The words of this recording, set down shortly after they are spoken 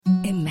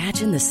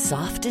Imagine the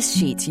softest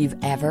sheets you've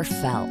ever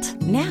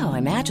felt. Now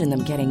imagine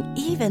them getting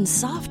even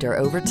softer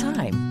over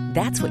time.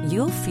 That's what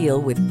you'll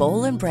feel with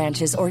Boll &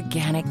 Branch's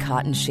organic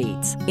cotton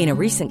sheets. In a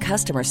recent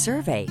customer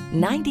survey,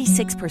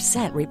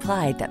 96%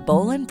 replied that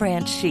Boll &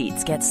 Branch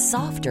sheets get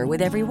softer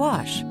with every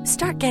wash.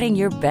 Start getting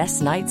your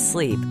best night's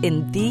sleep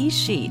in these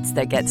sheets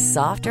that get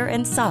softer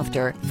and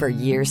softer for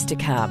years to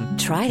come.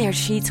 Try their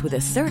sheets with a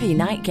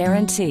 30-night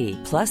guarantee.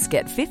 Plus,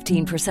 get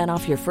 15%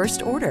 off your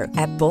first order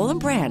at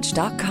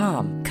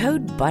bollandbranch.com.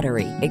 Code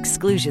BUTTERY.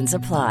 Exclusions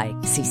apply.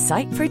 See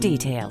site for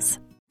details.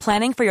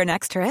 Planning for your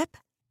next trip?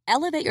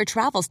 Elevate your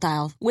travel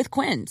style with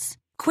Quince.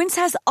 Quince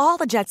has all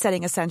the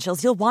jet-setting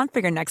essentials you'll want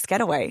for your next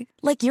getaway,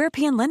 like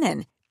European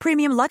linen,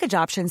 premium luggage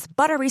options,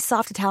 buttery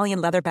soft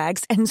Italian leather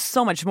bags, and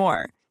so much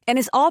more. And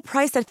is all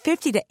priced at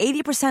 50 to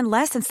 80%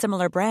 less than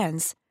similar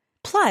brands.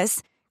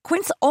 Plus,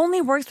 Quince only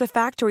works with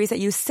factories that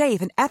use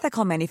safe and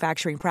ethical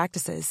manufacturing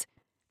practices.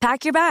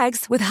 Pack your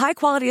bags with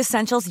high-quality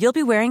essentials you'll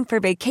be wearing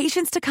for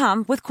vacations to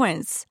come with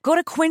Quince. Go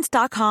to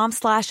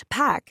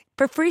quince.com/pack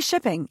for free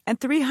shipping and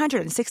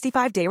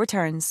 365-day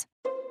returns.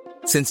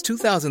 Since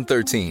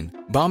 2013,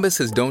 Bombas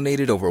has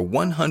donated over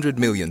 100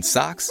 million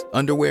socks,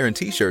 underwear, and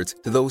T-shirts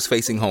to those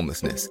facing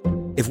homelessness.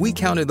 If we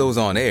counted those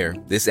on air,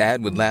 this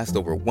ad would last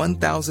over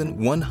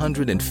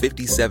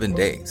 1,157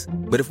 days.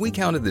 But if we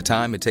counted the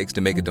time it takes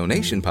to make a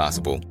donation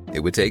possible,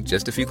 it would take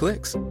just a few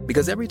clicks.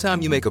 Because every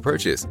time you make a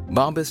purchase,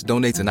 Bombas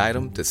donates an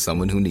item to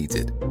someone who needs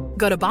it.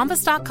 Go to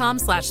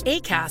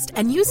bombas.com/ACAST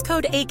and use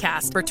code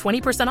ACAST for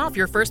 20% off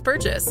your first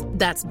purchase.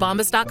 That's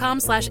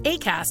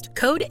bombas.com/ACAST,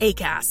 code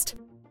ACAST.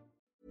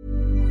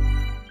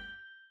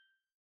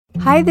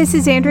 Hi, this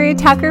is Andrea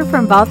Tucker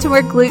from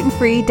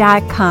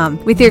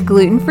BaltimoreGlutenFree.com with your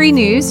gluten-free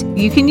news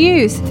you can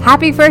use.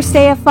 Happy first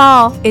day of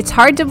fall. It's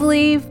hard to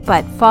believe,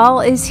 but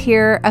fall is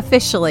here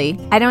officially.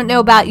 I don't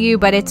know about you,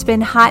 but it's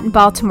been hot in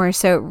Baltimore,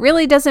 so it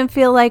really doesn't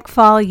feel like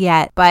fall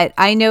yet, but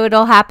I know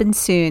it'll happen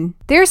soon.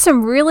 There's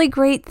some really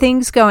great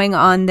things going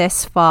on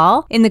this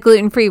fall in the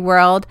gluten-free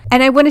world,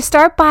 and I want to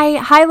start by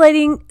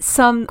highlighting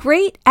some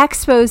great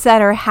expos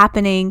that are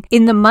happening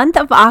in the month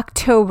of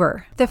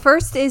October. The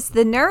first is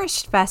the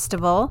Nourished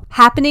Festival,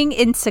 happening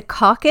in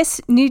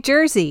Secaucus, New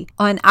Jersey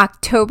on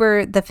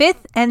October the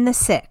 5th and the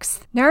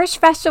 6th. Nourished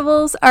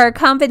Festivals are a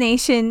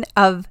combination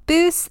of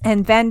booths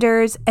and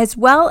vendors as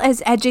well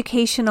as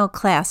educational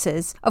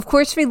classes, of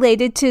course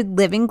related to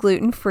living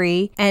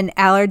gluten-free and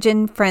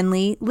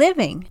allergen-friendly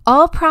living.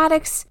 All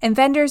products and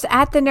vendors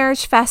at the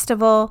Nourished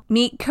Festival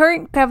meet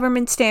current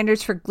government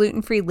standards for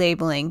gluten-free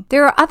labeling.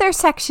 There are other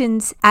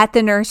sections at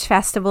the Nourished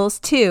Festivals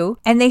too,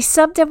 and they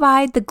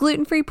subdivide the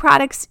gluten-free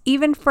products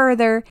even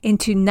further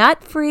into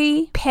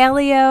nut-free,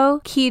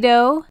 paleo,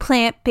 keto,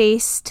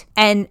 plant-based,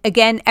 and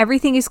again,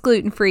 everything is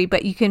gluten-free,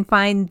 but you can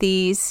find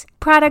these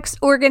products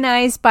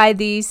organized by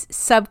these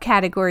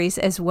subcategories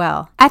as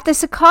well. At the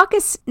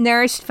Secaucus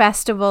Nourished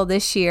Festival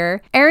this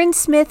year, Erin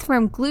Smith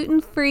from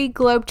Gluten Free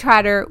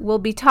Globetrotter will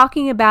be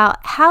talking about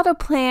how to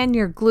plan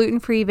your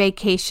gluten-free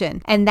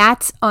vacation, and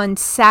that's on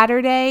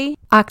Saturday,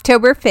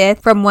 October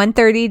 5th from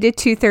 1:30 to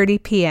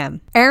 2:30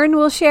 p.m. Erin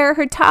will share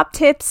her top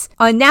tips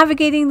on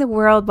navigating the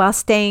world while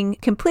staying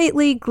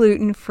completely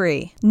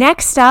gluten-free.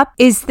 Next up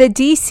is the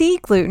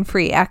DC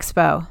Gluten-Free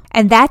Expo,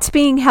 and that's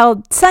being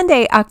held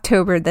Sunday,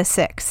 October the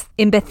 6th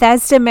in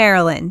Bethesda,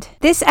 Maryland.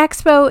 This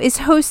expo is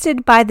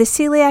hosted by the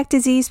Celiac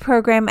Disease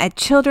Program at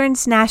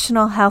Children's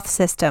National Health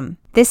System.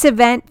 This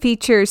event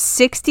features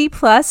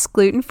 60-plus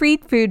gluten-free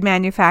food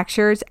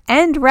manufacturers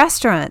and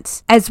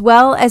restaurants, as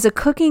well as a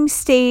cooking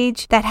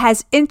stage that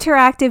has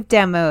interactive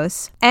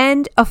demos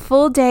and a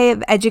full day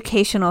of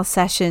educational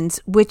sessions,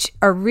 which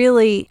are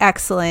really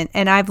excellent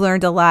and I've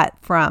learned a lot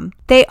from.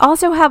 They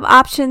also have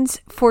options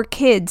for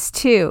kids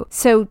too,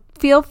 so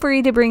feel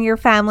free to bring your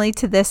family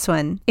to this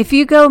one. If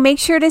you go, make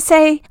sure to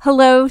say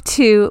hello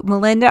to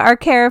Melinda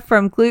Arcara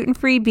from Gluten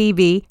Free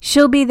BB.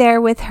 She'll be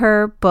there with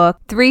her book,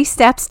 3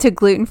 Steps to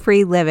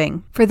Gluten-Free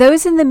Living. For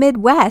those in the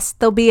Midwest,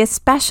 there'll be a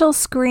special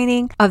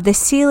screening of the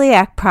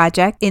Celiac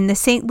Project in the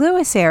St.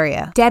 Louis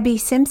area. Debbie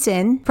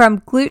Simpson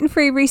from Gluten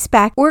Free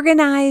Respect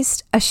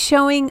organized a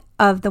showing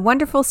of the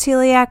wonderful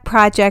Celiac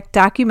Project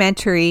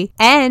documentary,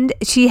 and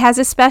she has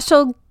a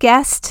special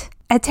guest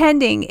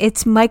attending.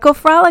 It's Michael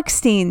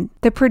Frolickstein,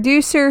 the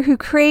producer who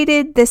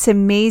created this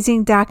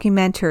amazing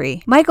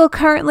documentary. Michael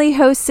currently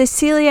hosts the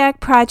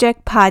Celiac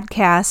Project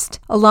podcast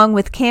along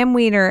with Cam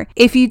Weiner.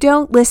 If you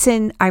don't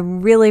listen, I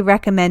really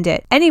recommend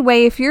it.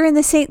 Anyway, if you're in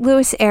the St.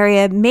 Louis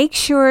area, make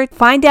sure to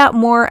find out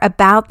more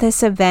about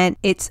this event.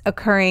 It's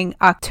occurring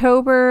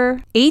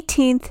October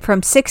 18th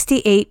from 6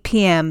 to 8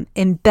 p.m.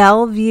 in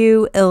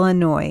Bellevue,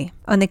 Illinois,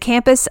 on the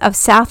campus of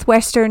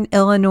Southwestern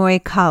Illinois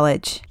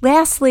College.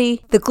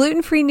 Lastly, the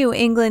Gluten Free New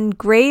England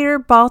Greater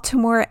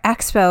Baltimore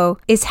Expo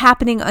is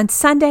happening on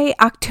Sunday,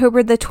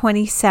 October the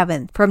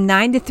 27th from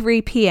 9 to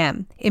 3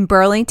 p.m. in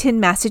Burlington,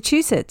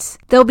 Massachusetts.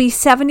 There'll be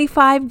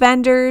 75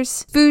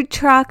 vendors, food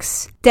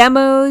trucks,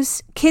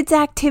 demos, kids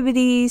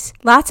activities,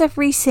 lots of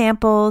free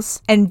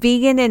samples, and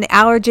vegan and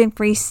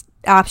allergen-free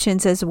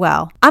options as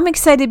well. I'm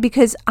excited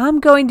because I'm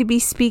going to be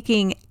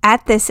speaking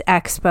at this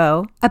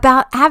expo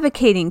about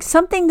advocating,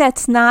 something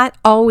that's not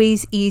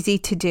always easy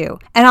to do.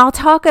 And I'll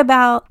talk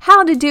about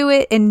how to do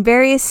it in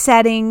various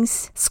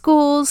settings,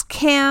 schools,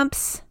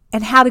 camps,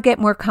 and how to get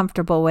more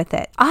comfortable with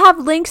it. I'll have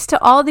links to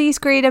all these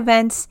great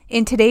events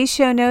in today's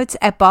show notes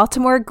at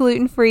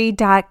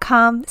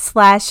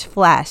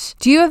baltimoreglutenfree.com/flash.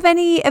 Do you have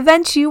any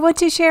events you want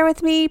to share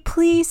with me?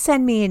 Please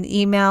send me an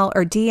email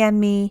or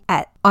DM me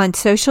on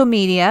social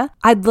media.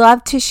 I'd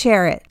love to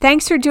share it.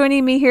 Thanks for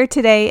joining me here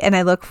today, and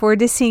I look forward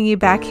to seeing you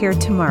back here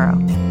tomorrow.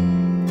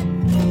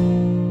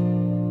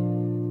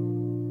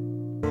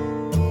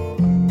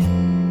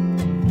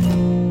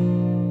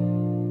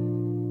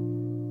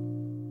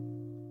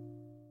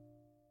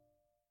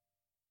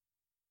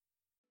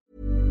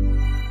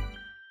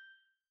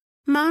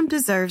 Mom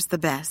deserves the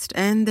best,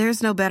 and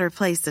there's no better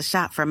place to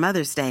shop for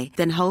Mother's Day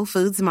than Whole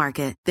Foods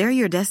Market. They're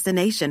your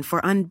destination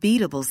for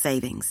unbeatable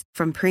savings,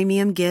 from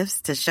premium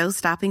gifts to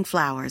show-stopping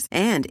flowers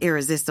and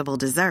irresistible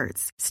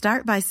desserts.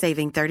 Start by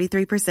saving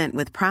 33%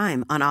 with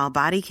Prime on all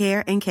body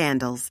care and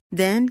candles.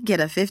 Then get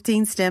a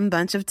 15-stem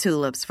bunch of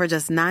tulips for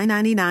just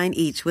 $9.99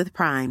 each with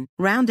Prime.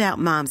 Round out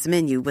Mom's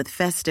menu with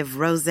festive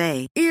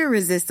rosé,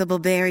 irresistible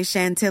berry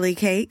chantilly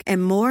cake,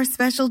 and more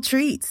special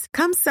treats.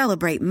 Come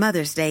celebrate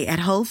Mother's Day at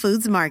Whole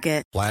Foods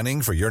Market.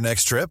 Planning for your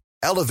next trip?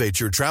 Elevate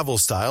your travel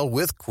style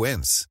with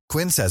Quince.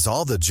 Quince has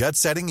all the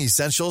jet-setting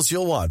essentials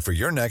you'll want for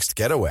your next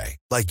getaway,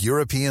 like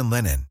European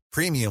linen,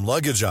 premium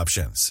luggage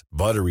options,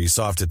 buttery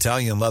soft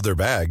Italian leather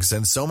bags,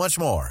 and so much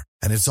more.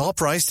 And it's all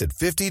priced at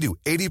 50 to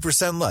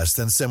 80% less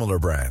than similar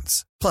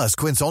brands. Plus,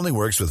 Quince only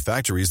works with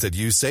factories that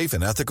use safe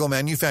and ethical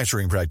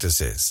manufacturing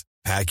practices.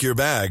 Pack your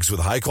bags with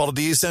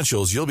high-quality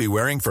essentials you'll be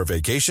wearing for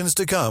vacations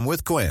to come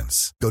with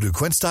Quince. Go to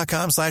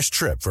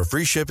quince.com/trip for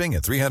free shipping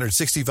and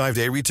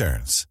 365-day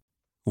returns.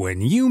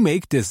 When you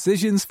make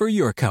decisions for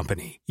your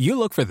company, you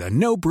look for the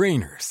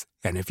no-brainers.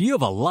 And if you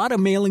have a lot of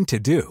mailing to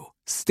do,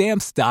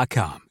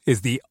 Stamps.com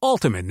is the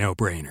ultimate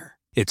no-brainer.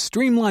 It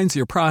streamlines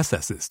your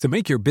processes to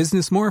make your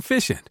business more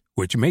efficient,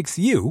 which makes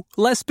you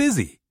less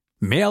busy.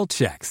 Mail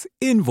checks,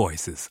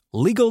 invoices,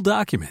 legal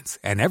documents,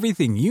 and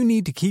everything you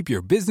need to keep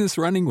your business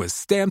running with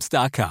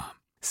Stamps.com.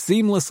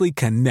 Seamlessly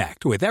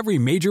connect with every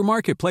major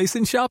marketplace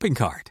and shopping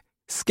cart.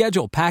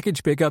 Schedule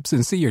package pickups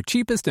and see your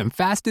cheapest and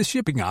fastest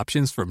shipping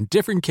options from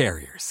different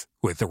carriers,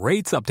 with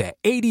rates up to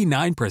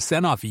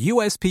 89% off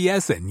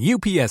USPS and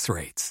UPS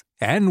rates.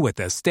 And with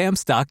the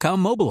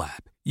Stamps.com mobile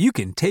app, you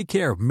can take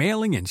care of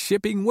mailing and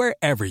shipping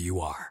wherever you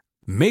are.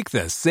 Make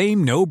the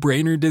same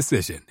no-brainer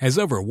decision as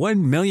over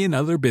 1 million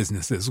other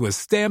businesses with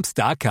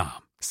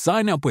Stamps.com.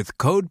 Sign up with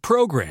code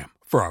PROGRAM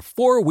for a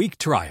 4-week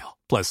trial,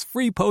 plus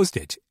free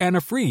postage and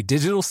a free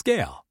digital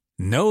scale.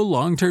 No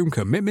long-term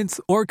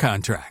commitments or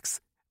contracts.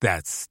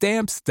 That's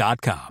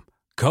Stamps.com.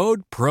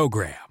 Code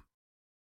PROGRAM.